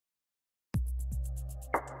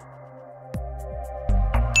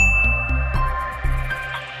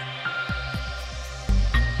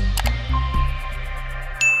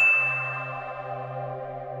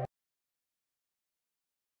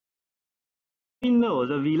We know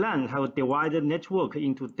the VLAN have divided network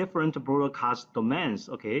into different broadcast domains,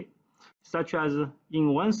 okay? Such as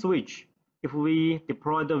in one switch, if we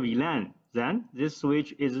deploy the VLAN, then this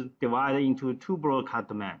switch is divided into two broadcast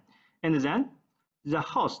domains. And then the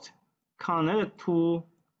host connect to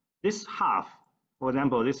this half. For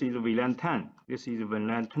example, this is VLAN 10, this is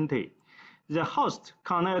VLAN 20. The host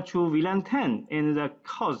connect to VLAN 10 and the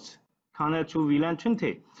host connect to VLAN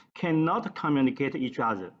 20 cannot communicate each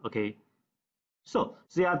other, okay? So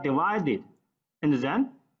they are divided. And then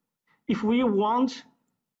if we want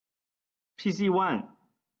PC1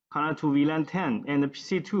 connect to VLAN 10 and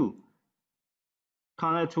PC2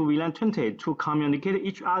 connect to VLAN 20 to communicate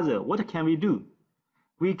each other, what can we do?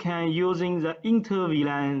 We can using the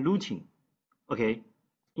inter-VLAN routing. Okay,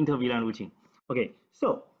 inter-VLAN routing. Okay,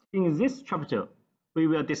 so in this chapter, we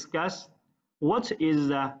will discuss what is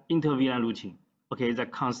the inter-VLAN routing. Okay, the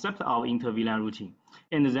concept of inter-VLAN routing.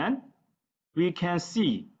 And then we can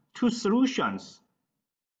see two solutions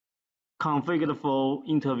configured for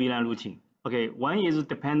inter-VLAN routing. Okay, one is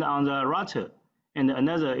dependent on the router, and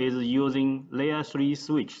another is using layer 3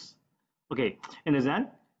 switches. Okay, and then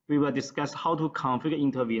we will discuss how to configure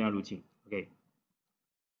inter-VLAN routing. Okay,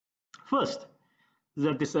 first,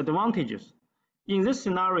 the disadvantages. In this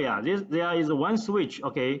scenario, there is one switch.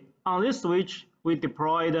 Okay, on this switch, we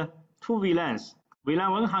deployed two VLANs,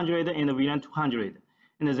 VLAN 100 and VLAN 200.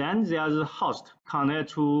 And then there's a host connected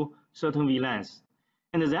to certain VLANs.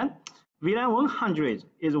 And then VLAN 100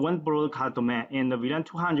 is one broadcast domain, and the VLAN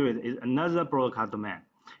 200 is another broadcast domain.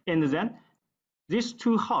 And then these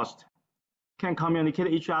two hosts can communicate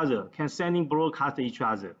each other, can sending broadcast each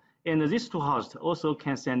other. And these two hosts also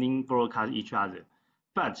can sending broadcast each other.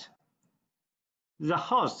 But the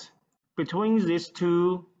host between these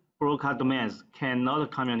two broadcast domains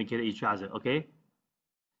cannot communicate each other, okay?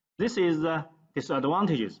 This is the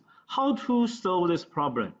disadvantages. How to solve this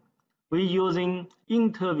problem? We're using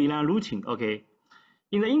inter-VLAN routing, okay?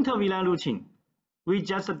 In the inter-VLAN routing, we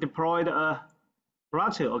just deployed a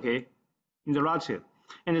router, okay? In the router.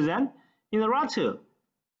 And then in the router,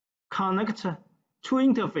 connect two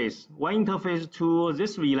interfaces, one interface to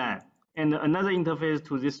this VLAN and another interface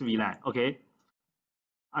to this VLAN, okay?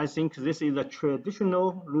 I think this is a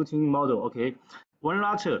traditional routing model, okay? One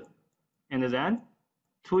router and then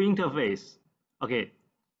two interfaces, okay?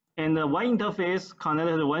 And one interface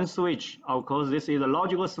connected to one switch. Of course, this is a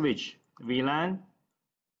logical switch, VLAN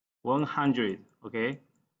 100, okay?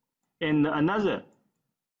 And another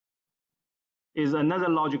is another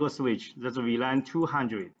logical switch, that's VLAN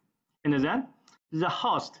 200. And then the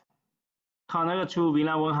host connected to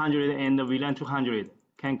VLAN 100 and VLAN 200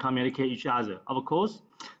 can communicate each other. Of course,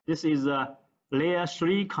 this is a layer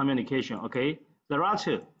 3 communication, okay? The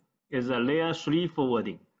router is a layer 3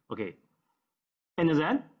 forwarding, okay? And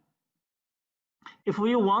then if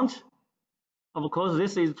we want, of course,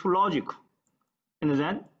 this is too logical. And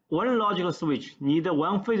then one logical switch needs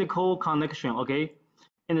one physical connection, okay?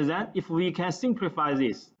 And then if we can simplify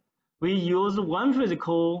this, we use one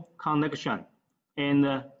physical connection,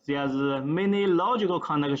 and there's many logical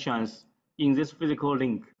connections in this physical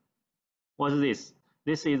link. What's this?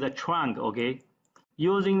 This is a trunk, okay?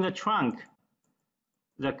 Using the trunk,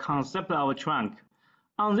 the concept of a trunk.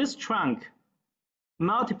 On this trunk,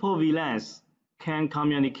 multiple VLANs can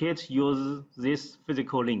communicate use this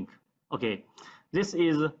physical link, okay? This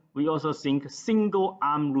is, we also think, single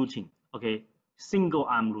arm routing, okay? Single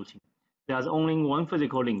arm routing. There's only one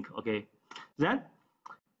physical link, okay? Then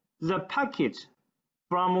the packet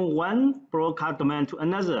from one broadcast domain to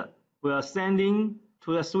another will sending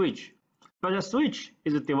to the switch, but the switch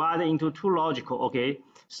is divided into two logical, okay?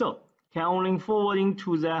 So can only forwarding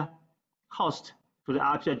to the host, to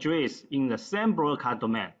the IP address in the same broadcast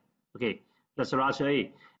domain, okay? That's router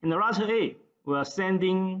A. And the router A will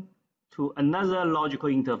sending to another logical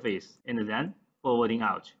interface and then forwarding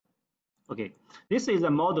out. Okay, this is a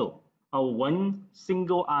model of one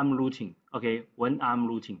single arm routing, okay, one arm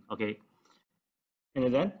routing, okay.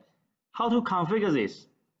 And then how to configure this?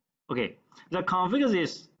 Okay, the configure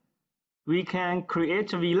this, we can create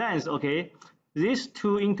VLANs, okay. These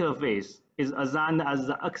two interface is assigned as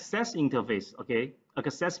the access interface, okay,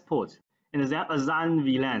 access port, and then assign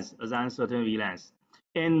VLANs, assign certain VLANs.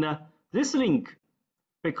 And this link,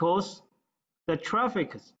 because the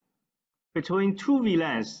traffic between two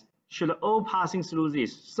VLANs should all passing through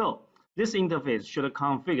this. So this interface should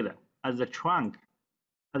configure as a trunk,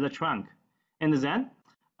 And then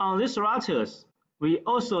on these routers, we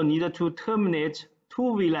also need to terminate two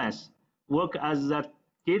VLANs, work as the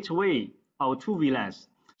gateway of two VLANs.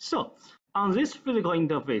 So on this physical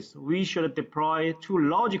interface, we should deploy two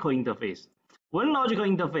logical interfaces. One logical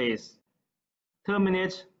interface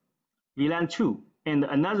terminate VLAN 2 and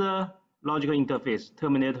another logical interface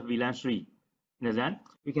terminate VLAN 3. And then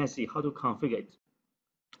we can see how to configure it.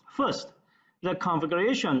 First, the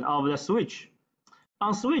configuration of the switch.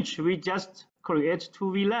 On switch, we just create two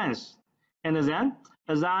VLANs and then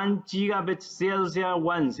assign gigabit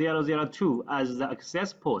 001, 002 as the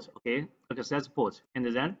access port, okay, access port, and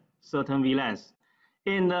then certain VLANs.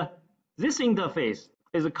 And this interface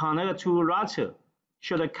is connected to router,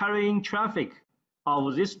 should carrying traffic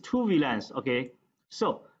of these two VLANs, okay.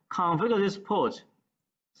 So configure this port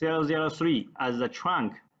 003 as the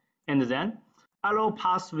trunk, and then allow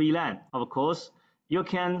pass VLAN. Of course, you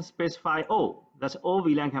can specify all, that's all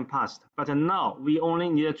VLAN can pass, but now we only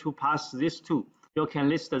need to pass these two. You can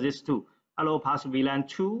list these two, allow pass VLAN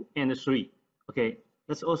 2 and 3, okay.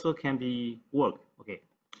 This also can be work, okay.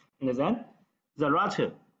 And then the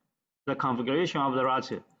router, the configuration of the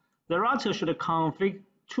router. The router should configure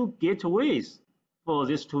two gateways for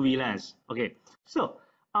these two VLANs, okay. So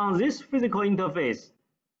on this physical interface,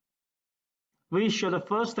 we should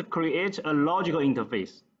first create a logical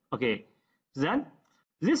interface, okay. Then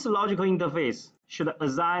this logical interface should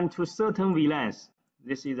assign to certain VLANs.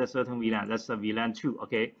 This is a certain VLAN, that's a VLAN 2,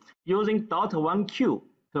 okay. Using .1q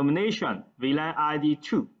termination VLAN ID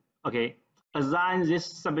 2, okay. Assign this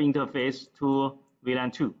sub-interface to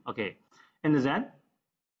VLAN 2, okay. And then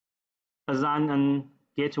assign a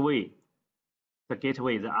gateway, the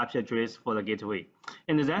gateway, the IP address for the gateway.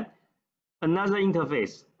 And then another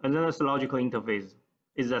interface, another logical interface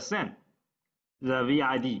is the same, the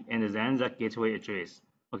VID and then the gateway address,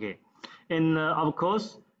 okay. And of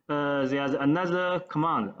course, there's another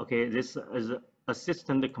command, okay. This is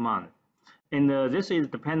assistant command, and this is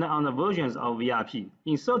dependent on the versions of ERP.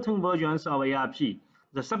 In certain versions of ERP,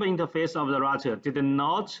 the sub-interface of the router did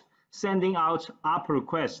not sending out ARP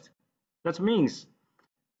request. That means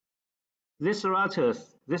this router,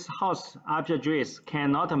 this host IP address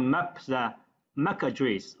cannot map the MAC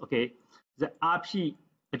address, okay, the IP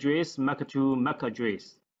address MAC to MAC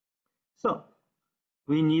address. So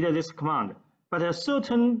we need this command, but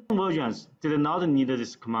certain versions did not need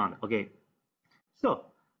this command, okay. So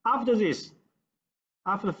after this,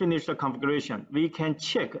 after finish the configuration, we can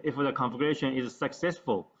check if the configuration is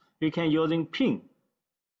successful. We can using ping,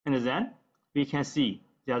 and then we can see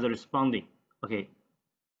they are responding, okay.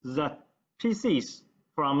 The PCs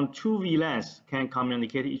from two VLANs can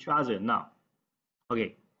communicate each other now,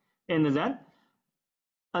 okay. And then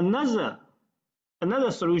another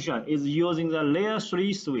solution is using the layer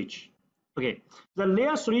 3 switch, okay. The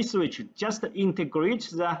layer 3 switch just integrates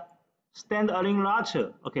the standalone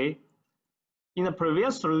router, okay. In the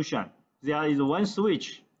previous solution, there is one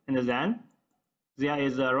switch, and then there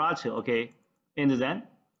is a router, okay. And then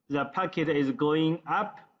the packet is going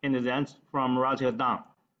up, and then from router down,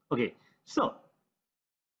 okay. So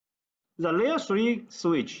the layer 3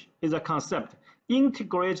 switch is a concept,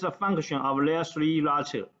 integrates the function of layer 3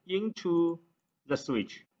 router into the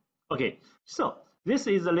switch, okay. So this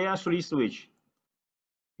is the layer 3 switch.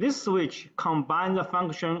 This switch combines the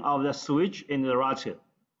function of the switch and the router.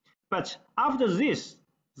 But after this,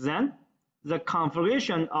 then the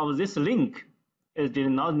configuration of this link is did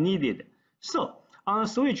not needed. So on the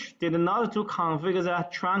switch did not to configure the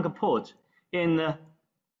trunk port, and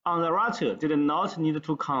on the router did not need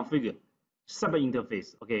to configure sub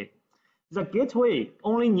interface, okay. The gateway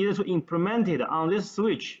only needed to implement it on this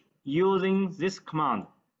switch using this command,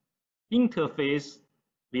 interface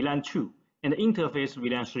VLAN 2 and interface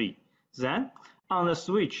VLAN 3. Then on the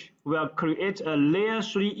switch, we'll create a layer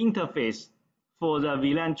 3 interface for the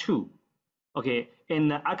VLAN 2, okay,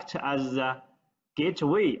 and act as the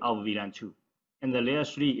gateway of VLAN 2. And the layer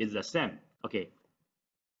 3 is the same, okay.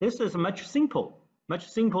 This is much simpler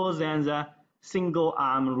than the single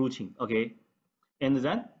arm routing, okay. And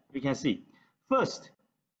then we can see, first,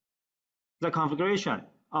 the configuration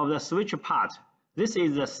of the switch part. This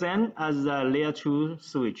is the same as the layer 2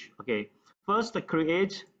 switch, okay. First,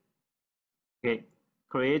 create the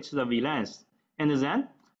VLANs, and then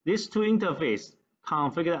these two interface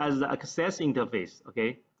configured as the access interface,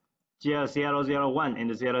 okay. 001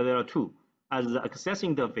 and 002 as the access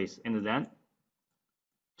interface, and then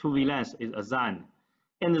two VLANs is assigned.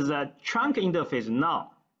 And the trunk interface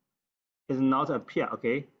now is not appear,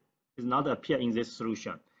 okay, is not appear in this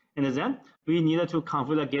solution. And then we need to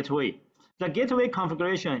configure the gateway. The gateway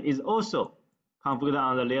configuration is also configured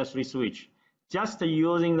on the layer 3 switch, just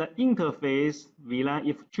using the interface VLAN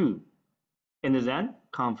if2, and then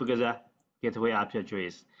configure the gateway IP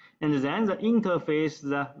address. And then the interface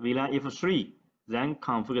the VLAN if3, then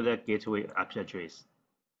configure the gateway IP address.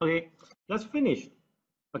 Okay, that's finished.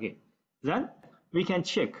 Okay, then we can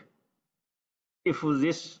check if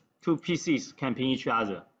these two PCs can ping each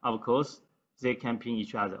other, of course, they can ping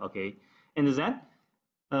each other, okay? And then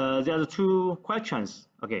there's two questions,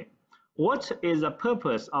 okay? What is the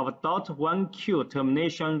purpose of .1q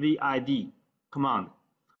termination VID command?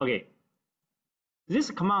 Okay, this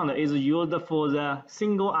command is used for the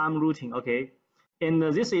single arm routing, okay? And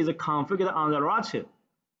this is configured on the router,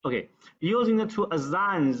 okay? Using it to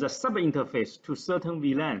assign the sub-interface to certain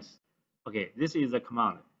VLANs, okay? This is the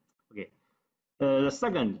command, okay? The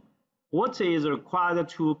second, what is required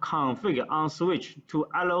to configure on switch to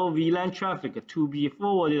allow VLAN traffic to be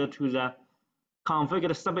forwarded to the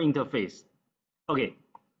configured sub-interface? Okay,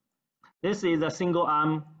 this is a single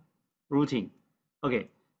arm routing. Okay,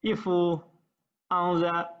 if on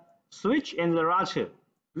the switch and the router,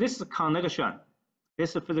 this connection,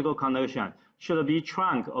 this physical connection should be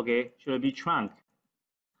trunk, okay, should be trunk.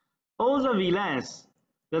 All the VLANs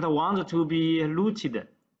that want to be routed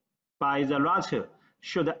by the router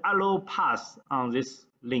should allow pass on this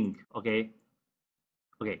link, okay?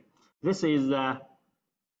 Okay, this is the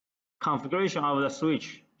configuration of the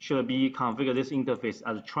switch should be configured this interface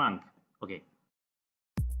as trunk, okay?